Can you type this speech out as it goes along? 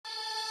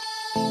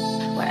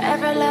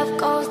Wherever love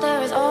goes,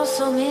 there is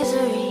also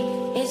misery.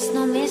 It's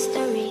no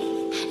mystery.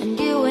 And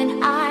you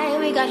and I,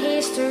 we got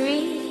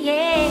history,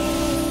 yeah.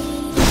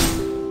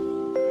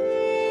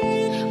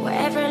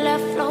 Wherever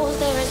love flows,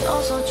 there is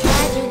also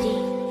tragedy.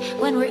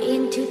 When we're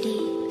in too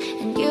deep.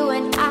 And you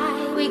and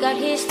I, we got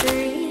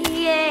history,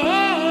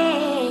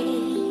 yeah.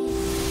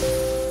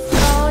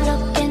 Go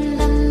look in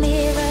the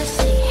mirror,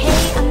 say,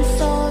 hey, I'm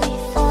sorry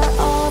for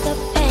all the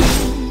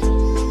pain.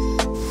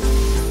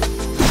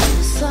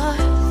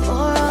 Sorry for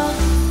all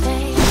the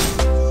pain.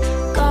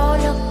 Go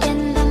look in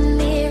the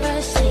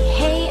mirror, say,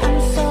 hey, I'm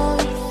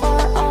sorry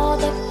for all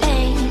the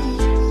pain.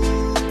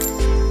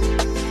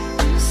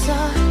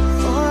 Sorry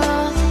for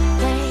all the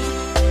pain.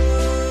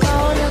 Go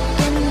look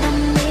in the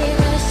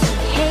mirror, say,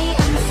 hey,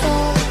 I'm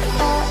sorry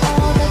for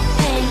all the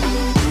pain.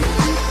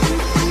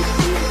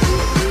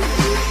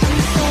 I'm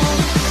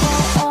sorry for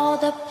all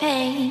the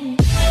pain.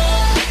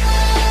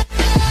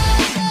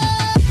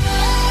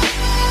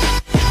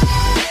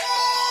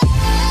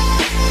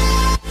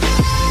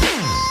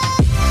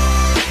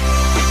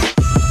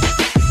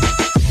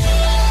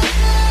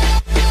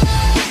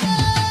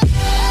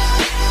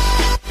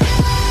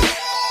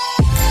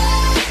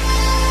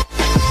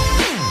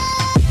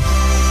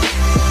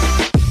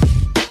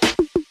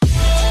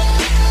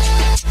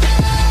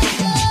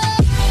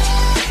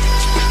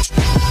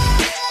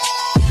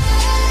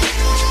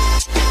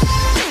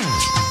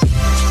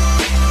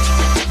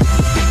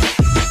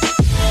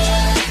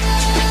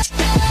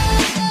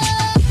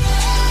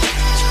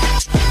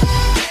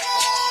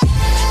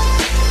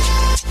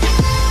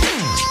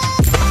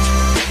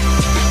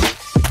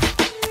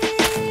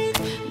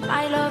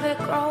 My love, it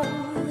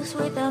grows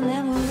with the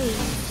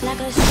memories like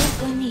a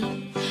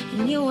symphony.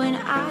 And you and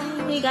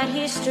I, we got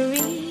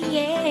history,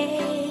 yeah.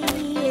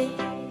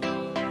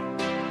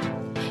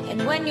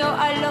 And when you're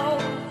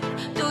alone,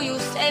 do you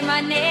say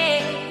my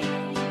name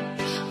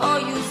or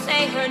you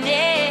say her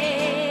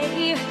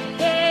name?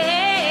 Yeah.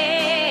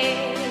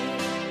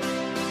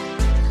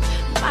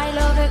 My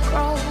love, it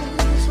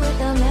grows with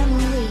the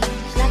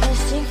memories like a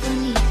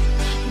symphony.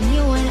 And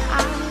you and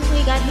I,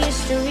 we got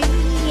history,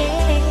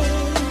 yeah.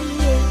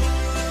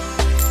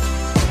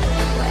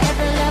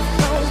 Wherever love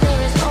goes,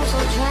 there is also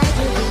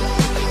tragedy.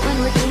 When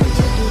we're in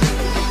too deep,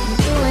 and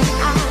you and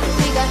I,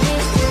 we got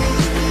history,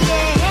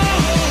 yeah.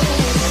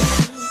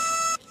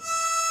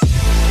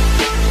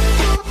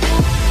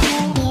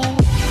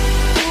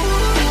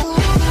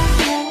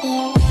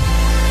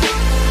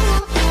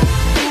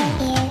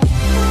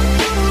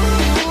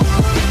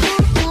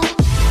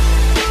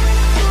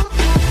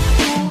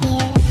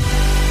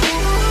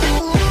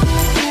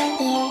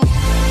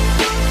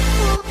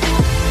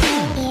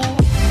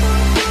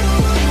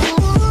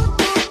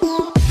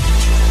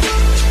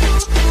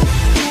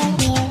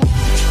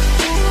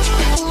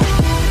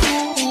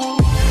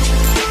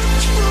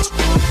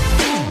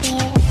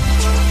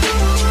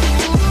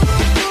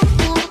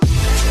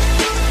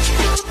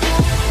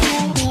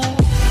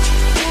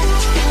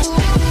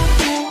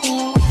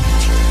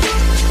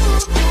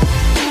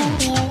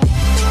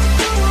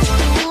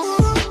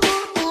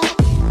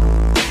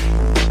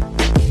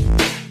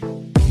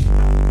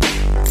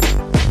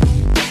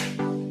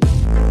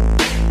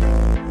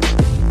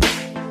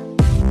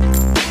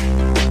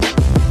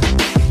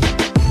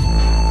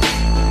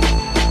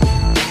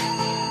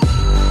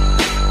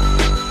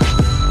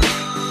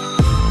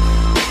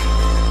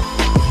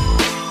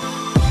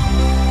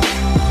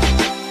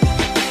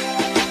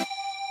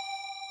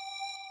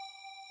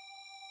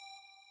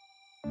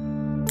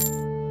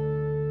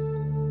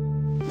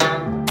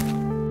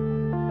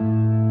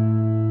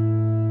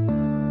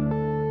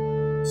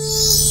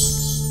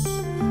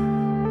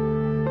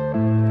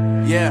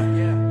 Yeah.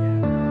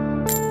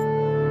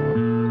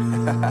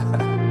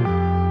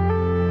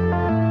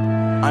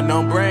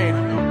 Unknown Brain,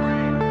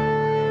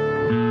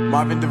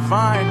 Marvin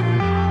Divine.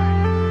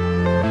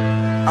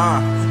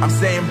 I'm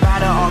saying bye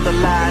to all the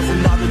lies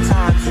and all the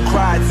times you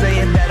cried,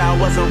 saying that I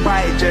wasn't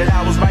right, yet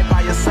I was right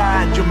by your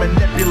side. You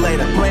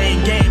manipulator,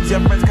 playing games, your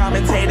friends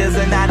commentators,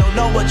 and I don't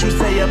know what you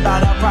say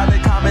about our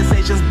private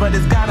conversations, but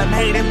it's got them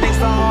hating. Thanks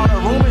to all the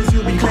rumors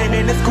you be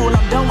claiming, it's cool,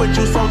 I'm done with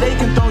you, so they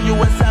can throw you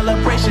a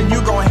celebration.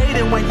 You gon' hate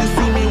it when you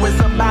see me with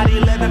somebody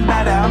living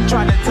better. I'm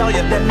trying to tell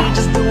you that me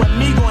just doing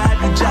me gon' have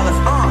you jealous.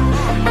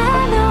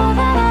 I know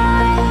that I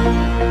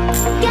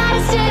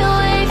gotta stay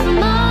away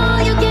from all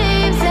your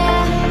games,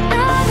 yeah.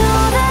 I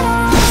know that I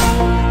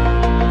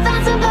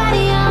found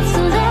somebody else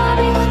to love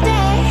me one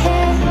day,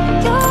 yeah.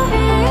 You'll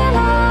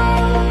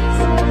realize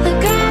the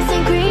grass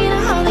ain't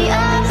greener on the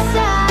other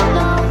side,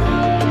 no.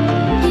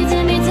 You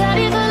did me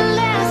dirty for the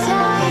last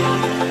time,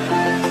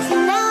 so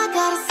now I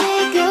gotta say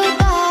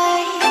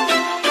goodbye.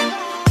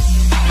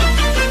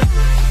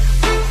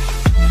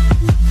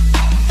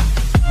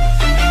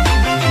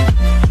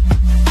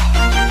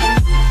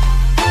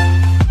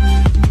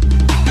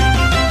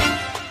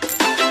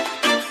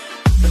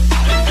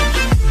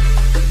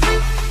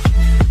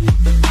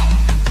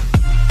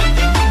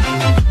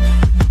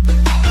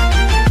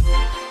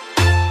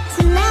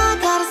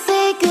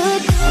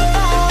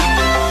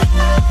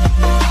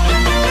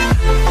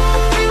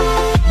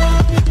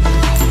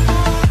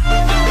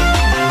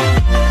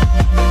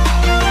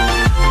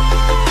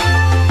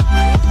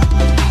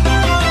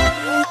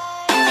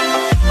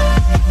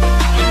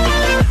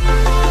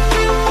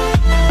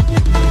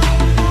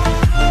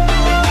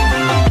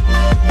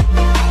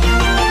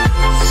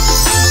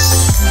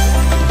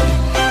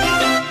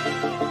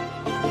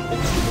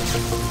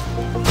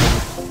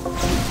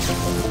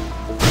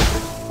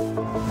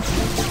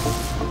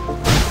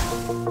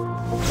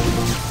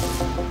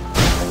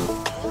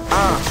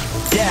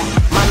 Yeah,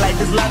 my life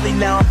is lovely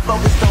now, I'm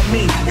focused on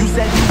me. You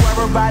said you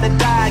were about to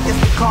die, I guess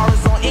the car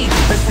is on E.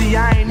 But see,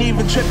 I ain't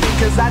even tripping,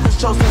 cause I just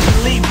chose to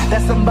believe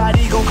that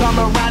somebody gon' come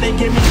around and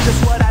give me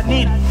just what I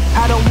need.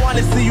 I don't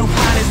wanna see you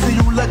crying, see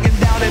you looking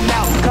down and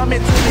out.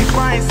 Coming to me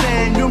crying,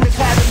 saying you miss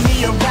having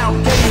me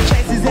around. Gave you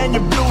chances and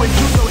you blew it,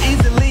 you so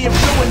easily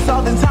influenced.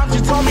 All the times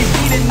you told me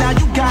beat it, now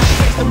you gotta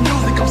face the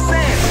music, I'm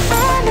saying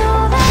I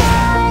know that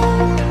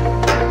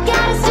I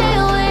gotta stay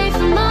away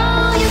from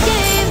all your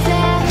games.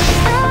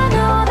 I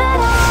know that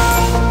I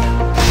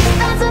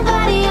found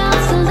somebody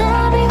else to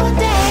love me one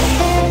day.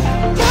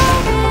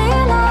 You'll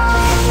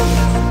realize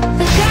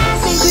the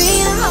grass ain't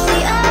greener on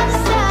the other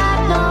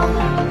side. No,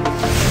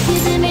 you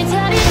did me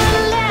dirty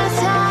the last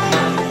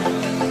time,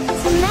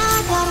 so now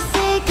I gotta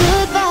say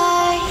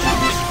goodbye.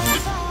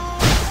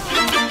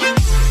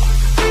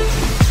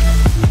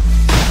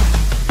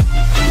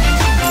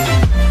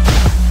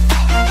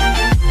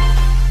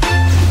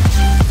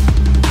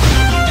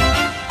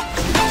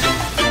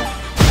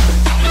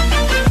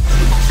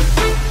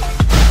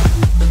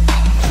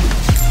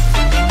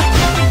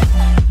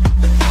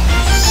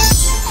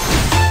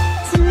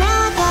 So now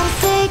I gotta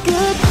say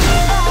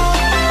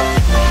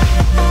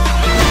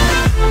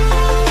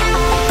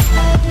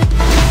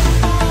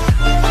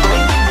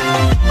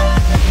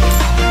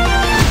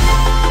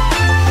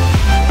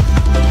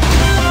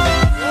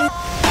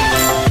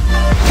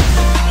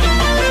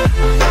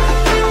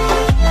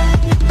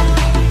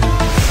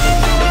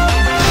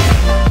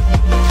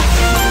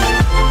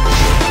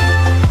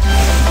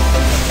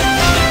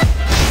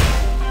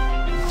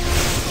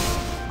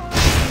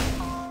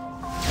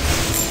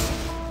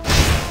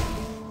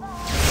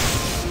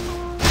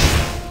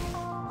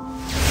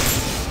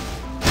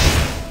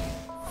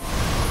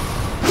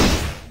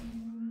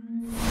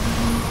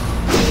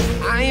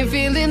I ain't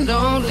feeling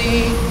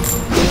lonely.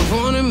 I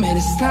wanna admit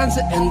it's time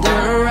to end the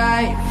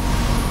ride.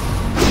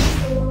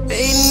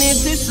 Fading it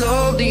too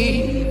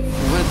slowly.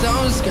 Were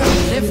those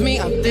gonna lift me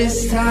up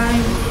this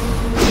time?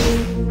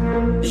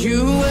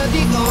 You were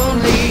the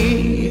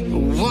only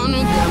one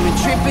who got me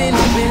tripping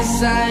up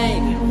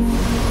inside.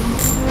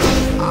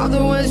 All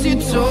the words you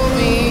told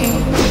me,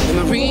 am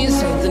I reading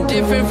something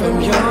different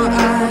from your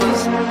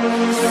eyes?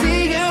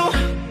 See you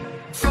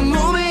for a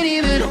moment,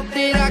 even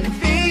that I can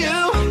feel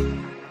you.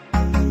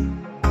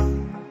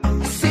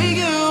 See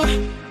you,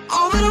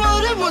 all that I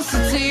wanted was to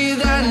tell you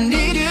that I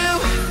need you.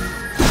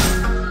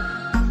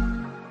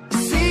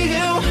 See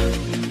you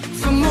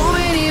for a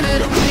moment, even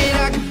that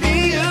I can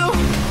feel you.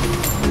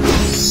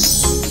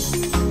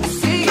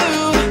 See you,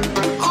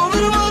 all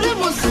that I wanted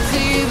was to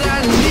tell you that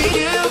I need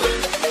you.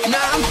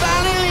 Now I'm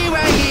finally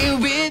right here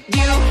with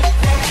you.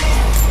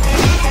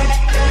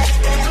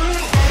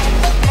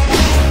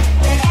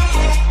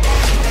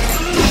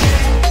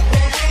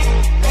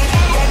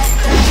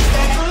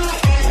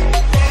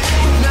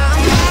 Now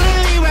I'm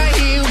finally right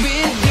here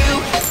with you.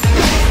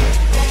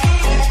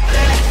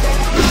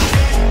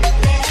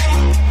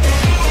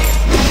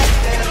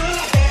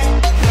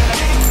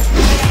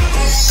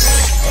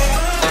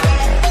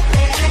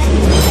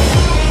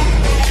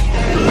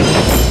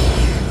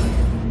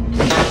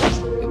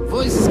 Your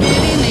voice is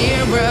getting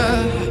nearer.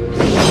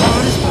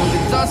 Heart is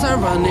pumping, thoughts are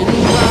running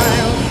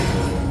wild.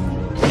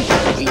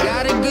 We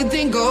got a good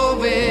thing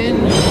going.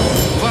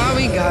 Why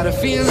we gotta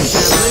feel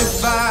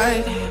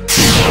amplified?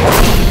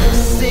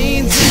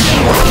 Sing to the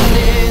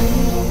morning.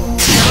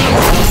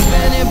 I'm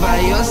spending by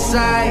your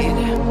side.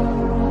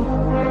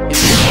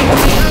 And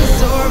maybe I'm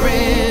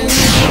soaring.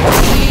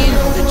 Seeing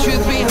all the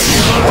truth behind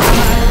your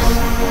eyes.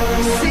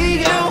 See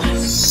you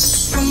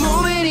for a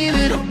moment,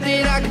 even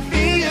that I can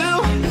feel you.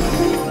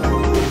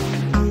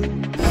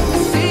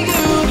 See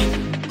you,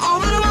 all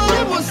that I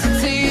wanted was to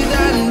tell you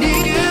that I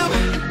need you.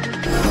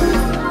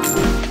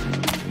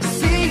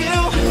 See you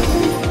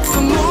for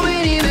a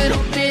moment, even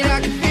that I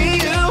can feel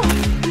you.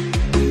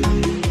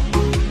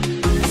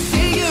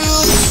 See you,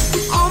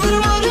 all that I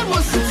wanted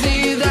was to tell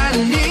you that I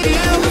need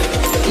you.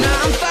 Now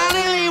I'm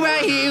finally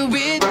right here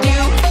with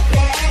you.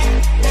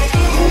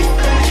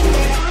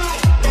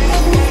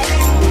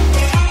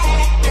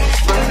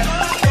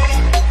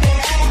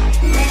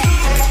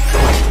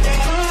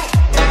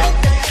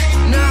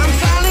 Now I'm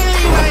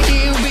finally right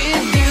here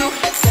with you.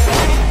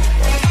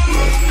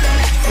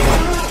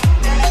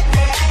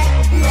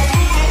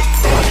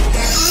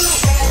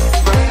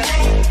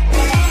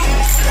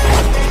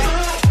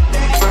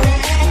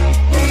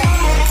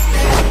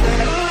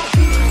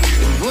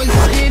 Voice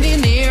is getting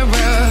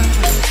nearer.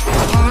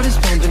 Heart is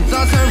pumping,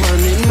 thoughts are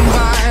running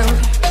wild.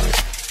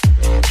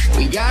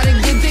 We got a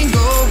good thing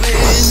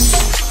going.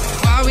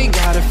 Why we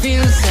gotta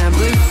feel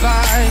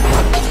amplified?